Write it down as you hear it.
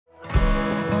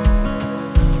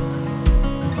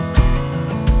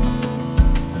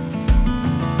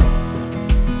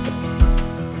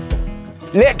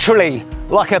Literally,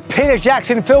 like a Peter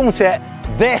Jackson film set,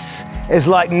 this is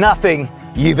like nothing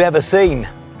you've ever seen.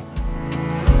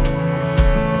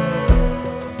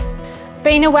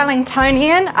 Being a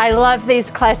Wellingtonian, I love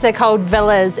these classic old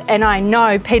villas, and I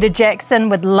know Peter Jackson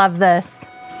would love this.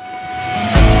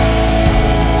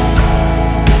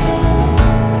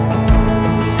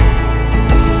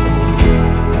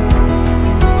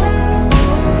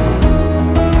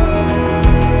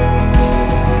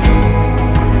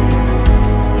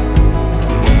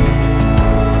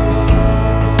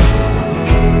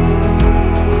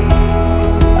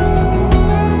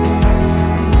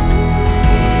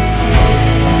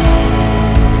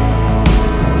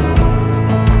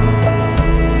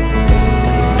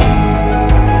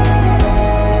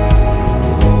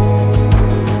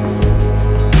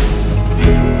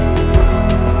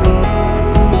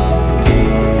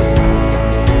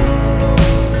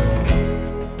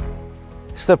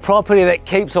 It's the property that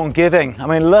keeps on giving. I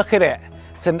mean, look at it.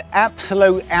 It's an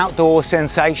absolute outdoor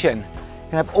sensation. You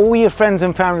can have all your friends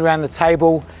and family around the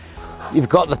table. You've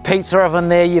got the pizza oven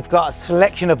there. You've got a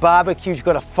selection of barbecues. You've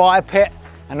got a fire pit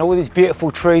and all these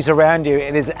beautiful trees around you.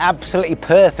 It is absolutely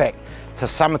perfect for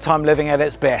summertime living at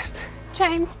its best.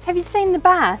 James, have you seen the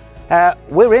bath?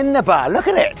 We're in the bar. Look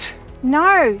at it.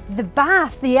 No, the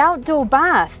bath, the outdoor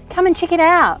bath. Come and check it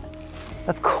out.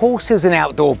 Of course there's an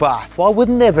outdoor bath. Why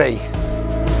wouldn't there be?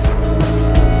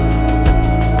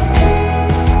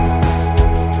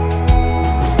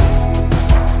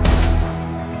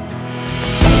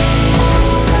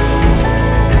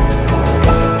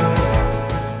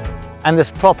 And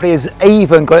this property has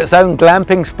even got its own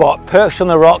glamping spot perched on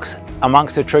the rocks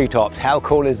amongst the treetops. How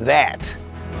cool is that?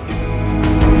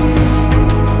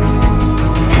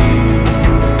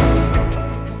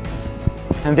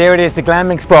 And there it is, the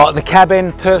glamping spot, the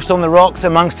cabin perched on the rocks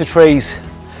amongst the trees.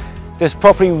 This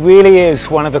property really is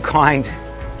one of a kind.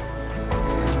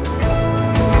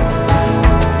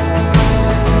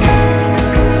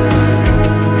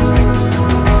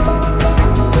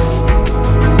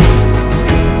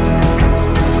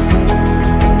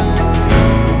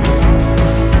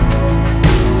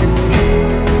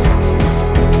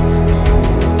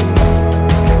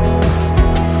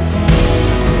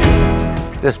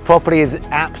 This property is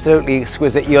absolutely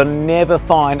exquisite. You'll never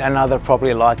find another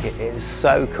property like it. It is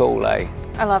so cool, eh?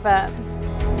 I love it.